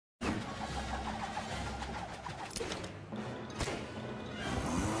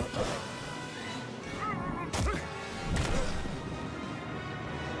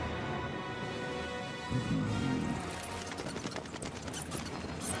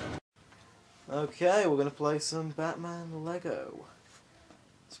Okay, we're going to play some Batman Lego.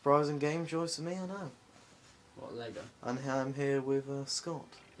 Surprising game choice for me, I know. What, Lego? And I'm here with Scott.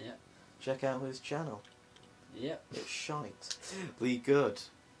 Yep. Check out his channel. Yep. It's shite. Lee good.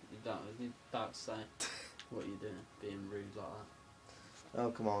 You're about to say what you're doing, being rude like that.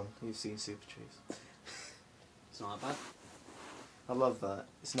 Oh, come on. You've seen Super Cheese. It's not that bad. I love that.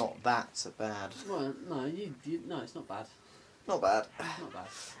 It's not that so bad. Well, no, no, it's not bad. Not bad. Not bad.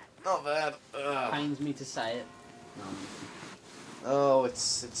 Not bad. Ugh. Pains me to say it. No. Oh,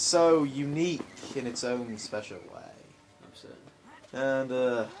 it's so unique in its own special way. Absolutely. And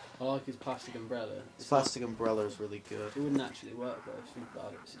I like his plastic umbrella. his plastic umbrella is really good. It wouldn't actually work though if you think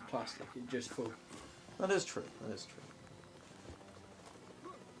about it. It's plastic. It just full. That is true. That is true.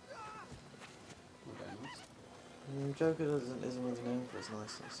 Okay, nice. Joker isn't really known for his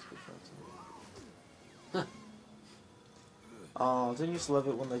niceness, to be fair to him. Oh, didn't you just love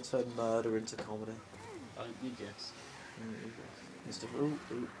it when they turn murder into comedy? You guess. Mr. Ooh.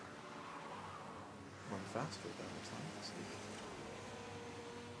 Run faster about the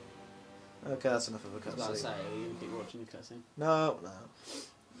time. Okay, that's enough of a I was about to cutscene. say, are you going to keep watching the cutscene? No.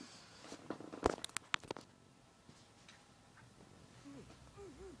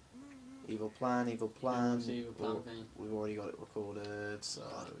 Evil plan. Evil plan thing. We've already got it recorded, so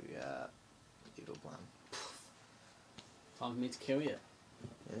yeah. Evil plan. Time for me to kill you.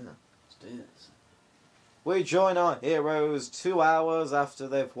 Yeah. Let's do this. We join our heroes 2 hours after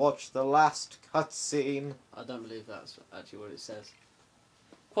they've watched the last cutscene. I don't believe that's actually what it says.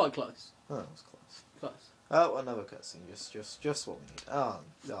 Quite close. Oh, that was close. Close. Oh, another cutscene. Just what we need. Oh.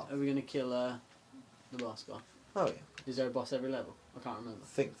 Are we going to kill the boss guy? Oh yeah. Is there a boss every level? I can't remember. I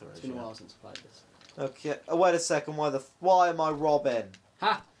think there is. It's been a while since I played this. Okay. Oh, wait a second. Why am I Robin?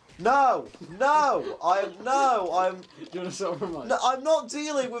 Ha! No. I'm. Do you want to sort of remind? No, I'm not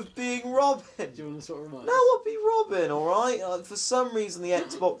dealing with being Robin. Do you want to sort of remind? No, I'll be Robin, alright? For some reason the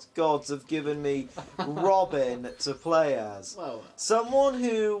Xbox gods have given me Robin to play as. Well. Someone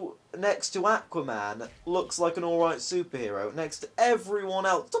who, next to Aquaman, looks like an alright superhero, next to everyone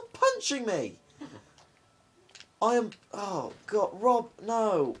else. Stop punching me! I am... Oh, God. Rob...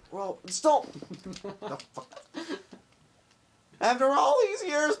 No. Rob... Stop! Oh, fuck. After all these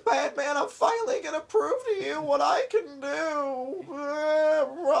years, Batman, I'm finally going to prove to you what I can do.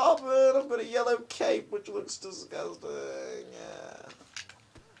 Robin, I've got a yellow cape, which looks disgusting. Yeah.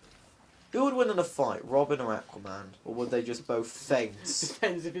 Who would win in a fight, Robin or Aquaman? Or would they just both faint?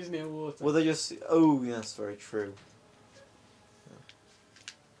 Depends if it's near water. Would they just... Oh, yes, very true.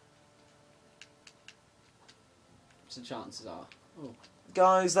 So chances are. Oh.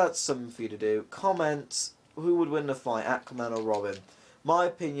 Guys, that's something for you to do. Comment who would win the fight, Aquaman or Robin. My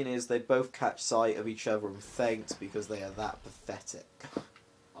opinion is they both catch sight of each other and faint because they are that pathetic.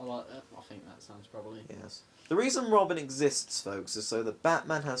 I like that. I think that sounds probably... Yes. The reason Robin exists, folks, is so that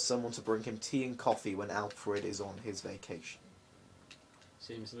Batman has someone to bring him tea and coffee when Alfred is on his vacation.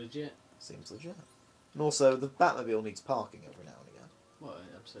 Seems legit. Seems legit. And also, the Batmobile needs parking every now and again. Well,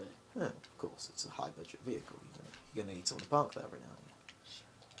 absolutely. Yeah, of course, it's a high-budget vehicle. You're going to need someone to park there every now and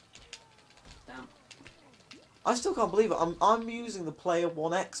again. Damn. I still can't believe it. I'm using the Player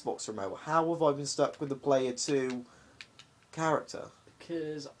 1 Xbox remote. How have I been stuck with the Player 2 character?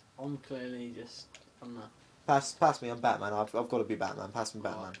 Because I'm clearly just... I don't know. Pass me, I'm Batman. I've got to be Batman. Pass me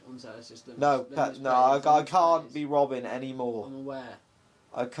Batman. I'm sorry, it's just... No, I can't be Robin anymore. I'm aware.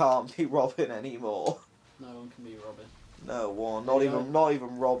 I can't be Robin anymore. No one can be Robin. No one. Not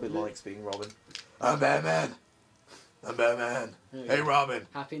even Robin likes being Robin. I'm Batman. I'm Batman. Hey, Robin.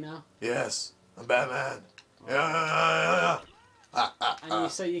 Happy now? Yes, I'm Batman. Yeah.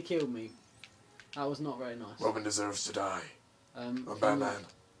 And so you killed me. That was not very nice. Robin deserves to die. I'm Batman.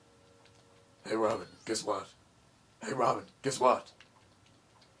 Hey, Robin, guess what? Hey, Robin, guess what?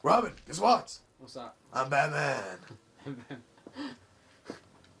 Robin, guess what? What's that? I'm Batman.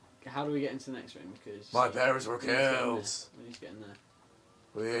 How do we get into the next room? Because My parents were killed. We need to get in there.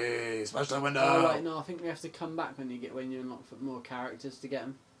 We smash the window. Oh wait, no, I think we have to come back when you unlock more characters to get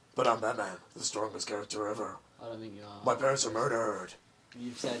them. But I'm Batman, the strongest character ever. I don't think you are. My parents are murdered.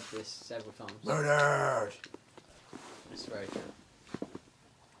 You've said this several times. Murdered. It's very true.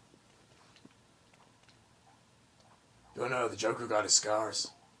 Don't know, the Joker got his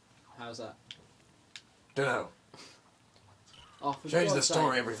scars. How's that? Don't know. Oh, for Change the God's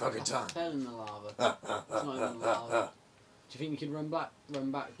story sake, every fucking time. I fell in the lava. It's not even lava. Do you think you could run back,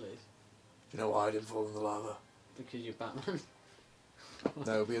 please? Do you know why I didn't fall in the lava? Because you're Batman.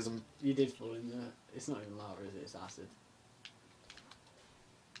 No, because I'm... You did fall in the... It's not even lava, is it? It's acid.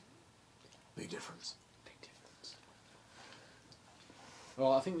 Big difference. Big difference.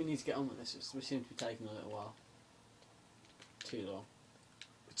 Well, I think we need to get on with this. We seem to be taking a little while. Too long.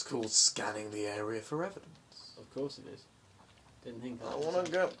 It's called scanning the area for evidence. Of course it is. Didn't think of that. I want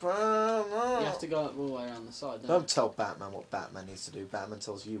to get Batman. You have to go all the way around the side, Don't tell Batman what Batman needs to do. Batman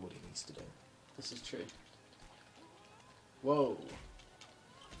tells you what he needs to do. This is true. Whoa.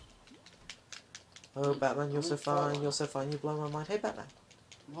 Oh, Batman, you're so fine. You're so fine. You blow my mind. Hey, Batman.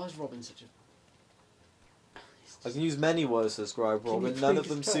 Why is Robin such a... I can use many words to describe Can you Robin, none of please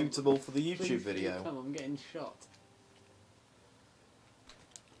them come? suitable for the YouTube Please, video. Come, I'm getting shot.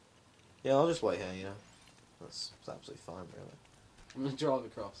 Yeah, I'll just wait here, you know. That's absolutely fine, really. I'm gonna drive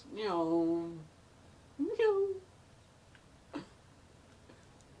across. Meow. Meow.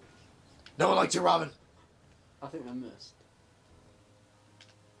 No one likes you, Robin! I think I missed.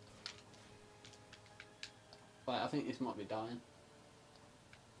 Wait, I think this might be dying.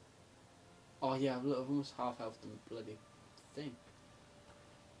 Oh yeah, I've almost half health the bloody thing.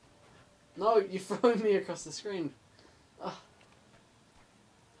 No, you're throwing me across the screen. Ah.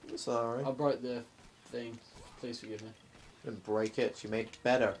 Sorry. I broke the thing. Please forgive me. You didn't break it, you made it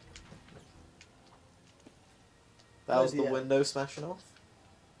better. That was the window smashing off?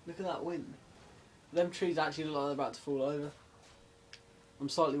 Look at that wind. Them trees actually look like they're about to fall over. I'm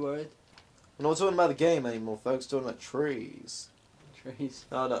slightly worried. We're not talking about the game anymore, folks. We're talking about trees. Trees.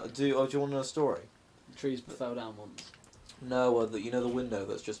 No, do you want to know a story? The trees fell down once. No, you know the window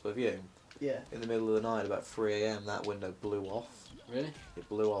that's just above you? Yeah. In the middle of the night, about 3 AM, that window blew off. Really? It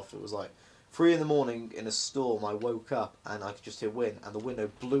blew off. It was like 3 in the morning in a storm. I woke up and I could just hear wind, and the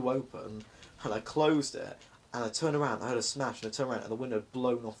window blew open, and I closed it, and I turned around. I heard a smash, and I turned around, and the window had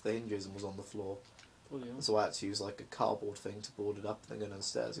blown off the hinges and was on the floor. Brilliant. So I had to use like a cardboard thing to board it up, and then go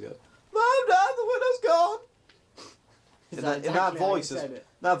downstairs and go, "Mom, Dad, the window's gone." In that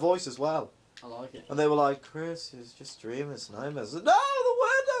voice as well. I like it. And they were like, "Chris, he's just dreaming, it's nightmares." No, the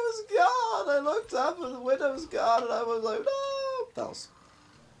window was gone. I looked up and the window was gone, and I was like, "No." That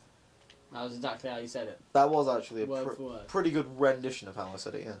was exactly how you said it. That was actually a Word for word. pretty good rendition of how I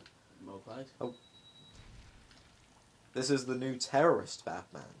said it. Yeah. Well played. Oh. This is the new terrorist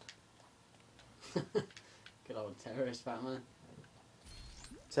Batman. Good old terrorist Batman.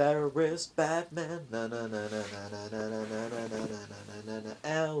 Terrorist Batman, na na na na na na na na na na na na na na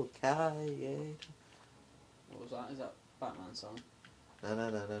Al Qaeda. What was that? Is that Batman song? Na na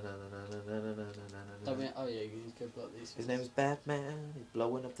na na na na na na na na na. Oh yeah, you could block these. His name is Batman. He's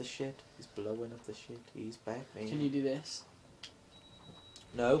blowing up the shit. He's blowing up the shit. He's Batman. Can you do this?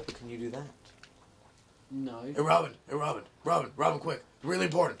 No, but can you do that? No. Hey Robin, quick. Really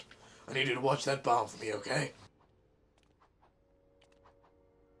important. I need you to watch that bomb for me, okay?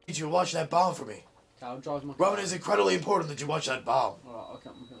 I need you to watch that bomb for me. I'll drive my car. Robin, it's incredibly important that you watch that bomb. Alright, I'll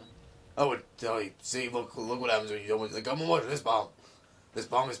come. I would tell you. See, look what happens when you don't watch. Come and watch this bomb. This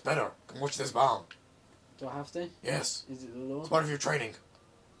bomb is better. Come watch this bomb. Do I have to? Yes. Is it the law? It's part of your training.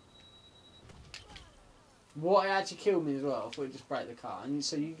 What, it actually killed me as well. I thought it just break the car. And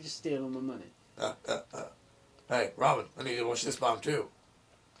so you just steal all my money. Hey, Robin, I need you to watch this bomb too.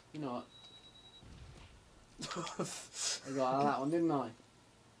 You know what? I got out of that one, didn't I?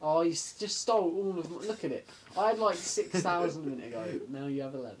 Oh, you just stole all of my... Look at it. I had like 6,000 a minute ago. Now you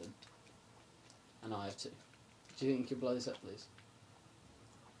have 11. And I have 2. Do you think you could blow this up, please?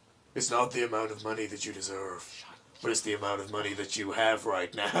 It's not the amount of money that you deserve, but it's the amount of money that you have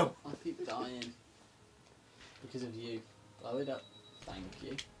right now. I keep dying. Because of you. Blow it up. Thank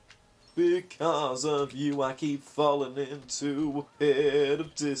you. Because of you, I keep falling into a pit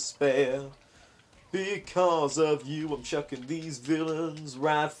of despair. Because of you, I'm chucking these villains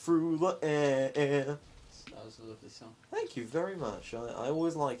right through the air. That was a lovely song. Thank you very much. I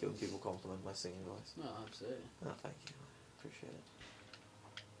always like it when people compliment my singing voice. No, absolutely. Oh, thank you. Appreciate it.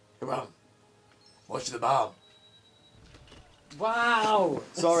 Hey, Robin, watch the bomb. Wow!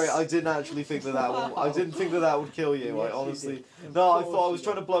 Sorry, I didn't actually think that would. I didn't think that would kill you. Yes, I you honestly. did. No, I Of thought I course was you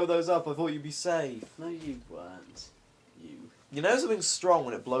trying to did. blow those up. I thought you'd be safe. No, you weren't. You. You know something's strong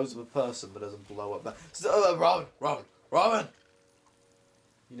when it blows up a person but doesn't blow up that. Robin.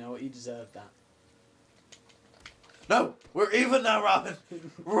 You know what? You deserved that. No, we're even now, Robin.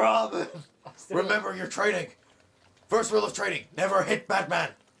 Robin. Remember your training. First rule of training: never hit Batman.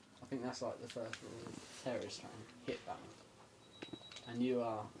 I think that's like the first rule of terrorist training. Hit Batman. And you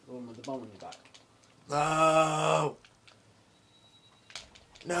are the one with the bomb on your back. No.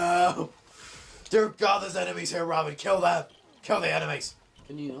 No. Dear God, there's enemies here, Robin. Kill them. Kill the enemies.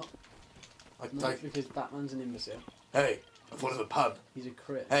 Can you not? No, because Batman's an imbecile. Hey, I'm one of the pub. He's a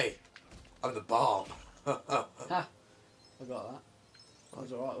crit. Hey, I'm the bomb. Ha! I got that. That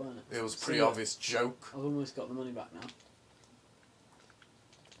was alright, wasn't it? It was a pretty See, obvious joke. I've almost got the money back now.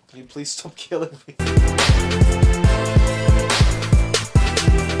 Can you please stop killing me?